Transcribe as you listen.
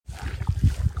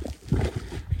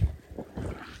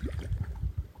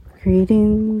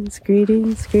Greetings,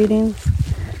 greetings, greetings.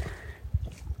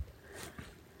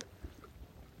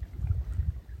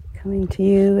 Coming to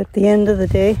you at the end of the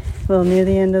day, well, near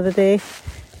the end of the day.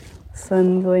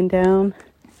 Sun going down,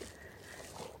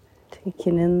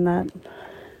 taking in that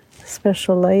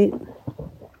special light.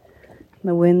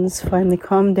 The winds finally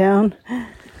calmed down.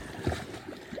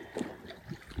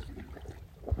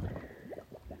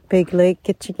 Big Lake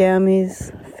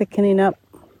Gitchigami's thickening up.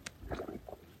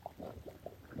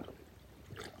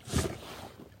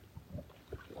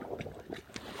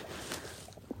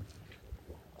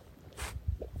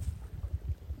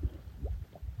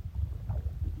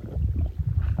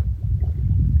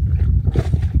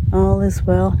 All is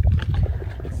well.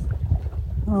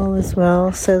 All is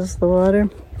well, says the water.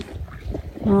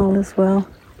 All is well,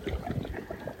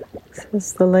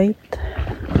 says the light.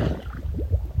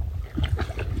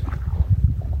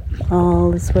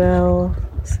 All is well,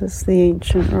 says the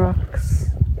ancient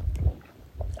rocks.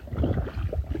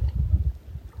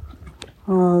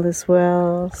 All is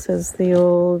well, says the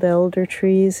old elder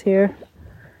trees here.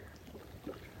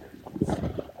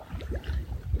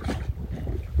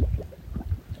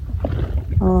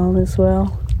 All is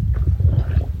well.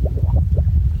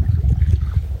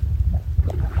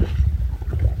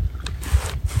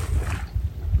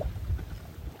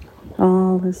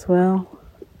 All is well.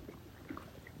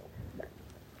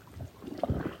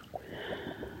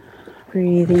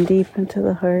 Breathing deep into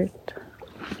the heart.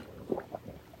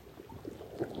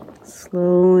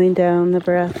 Slowing down the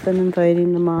breath and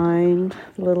inviting the mind,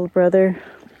 the little brother,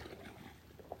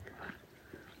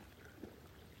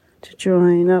 to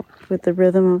join up with the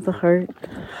rhythm of the heart.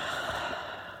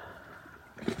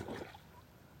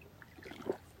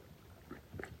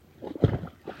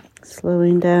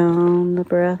 Slowing down the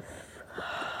breath.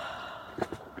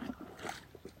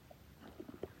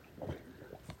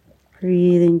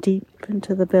 Breathing deep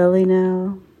into the belly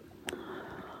now.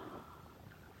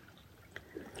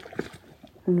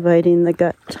 Inviting the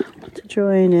gut to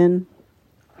join in.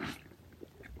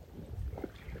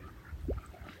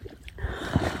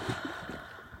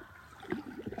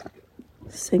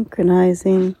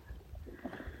 Synchronizing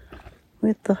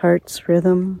with the heart's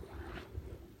rhythm.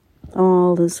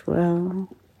 All is well.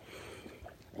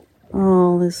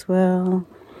 All is well,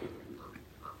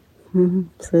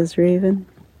 says Raven.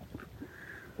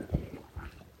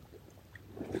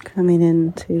 Coming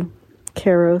into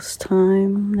Kairos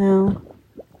time now.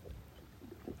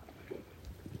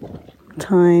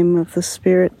 Time of the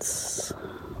spirits.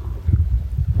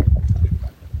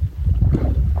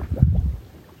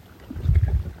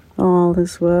 All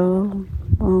is well,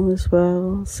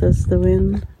 says the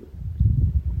wind.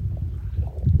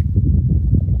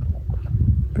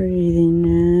 Breathing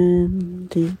in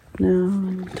deep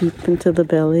now, deep into the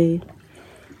belly.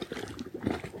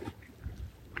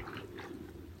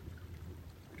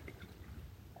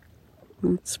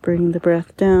 Let's bring the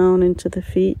breath down into the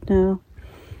feet now.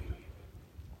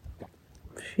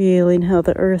 Feeling how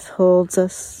the earth holds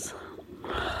us.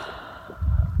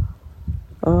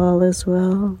 All is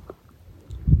well.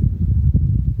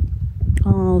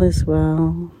 All is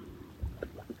well.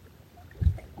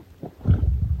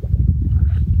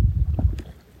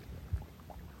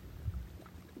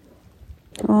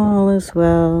 All is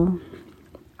well.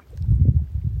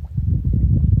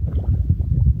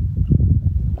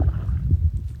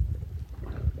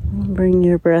 Bring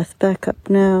your breath back up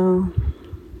now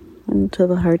into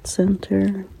the heart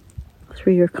center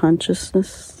through your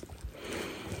consciousness.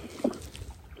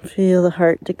 Feel the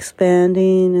heart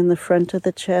expanding in the front of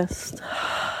the chest,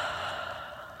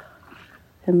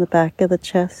 in the back of the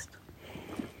chest.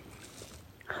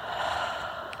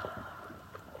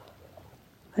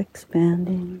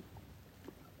 Expanding.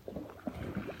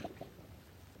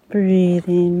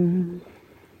 Breathing.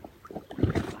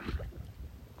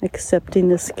 Accepting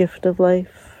this gift of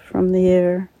life from the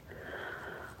air.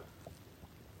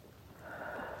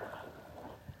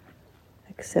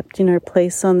 Accepting our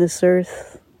place on this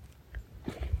earth.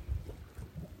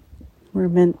 We're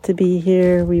meant to be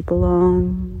here. We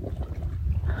belong.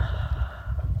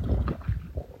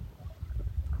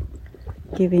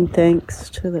 Giving thanks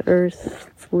to the earth,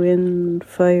 wind,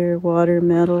 fire, water,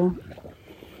 metal.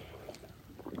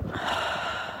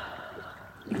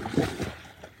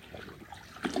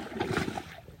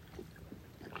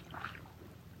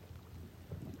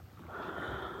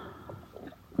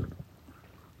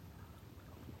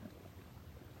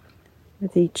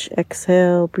 With each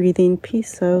exhale, breathing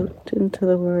peace out into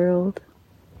the world.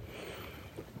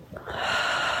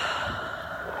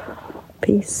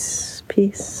 Peace,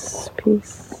 peace,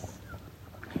 peace.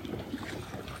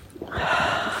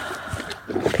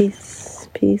 Peace,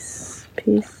 peace,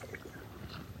 peace.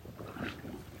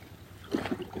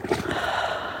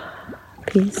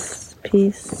 Peace,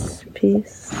 peace,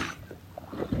 peace.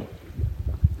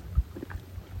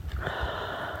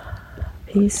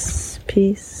 Peace,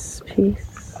 peace,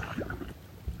 peace.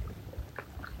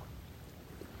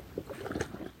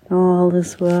 All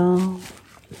is well.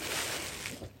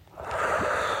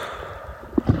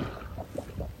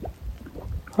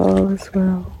 All is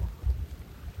well.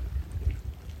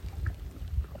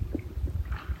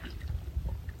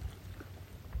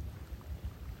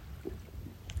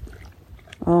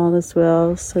 All is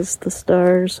well, says the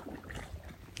stars.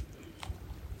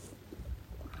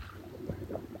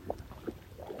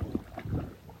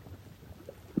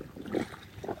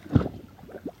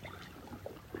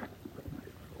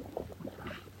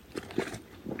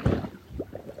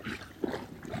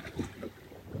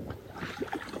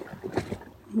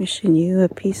 Wishing you a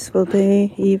peaceful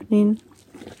day, evening,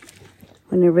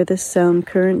 whenever this sound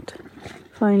current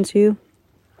finds you.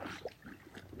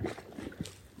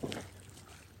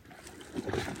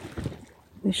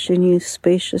 Wishing you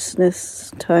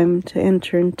spaciousness, time to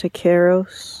enter into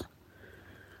Kairos,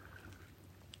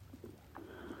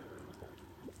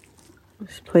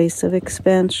 this place of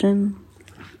expansion,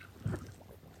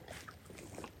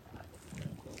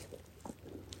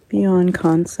 beyond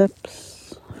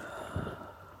concepts.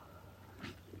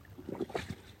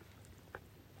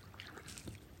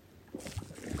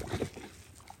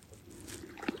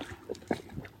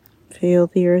 Feel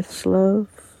the earth's love.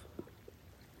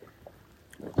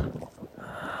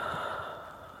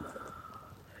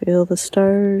 Feel the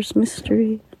stars'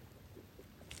 mystery.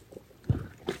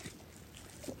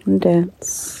 And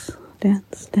dance,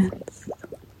 dance, dance.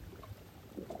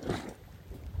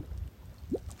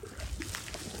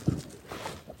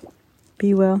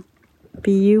 Be well.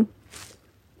 Be you.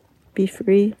 Be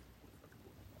free.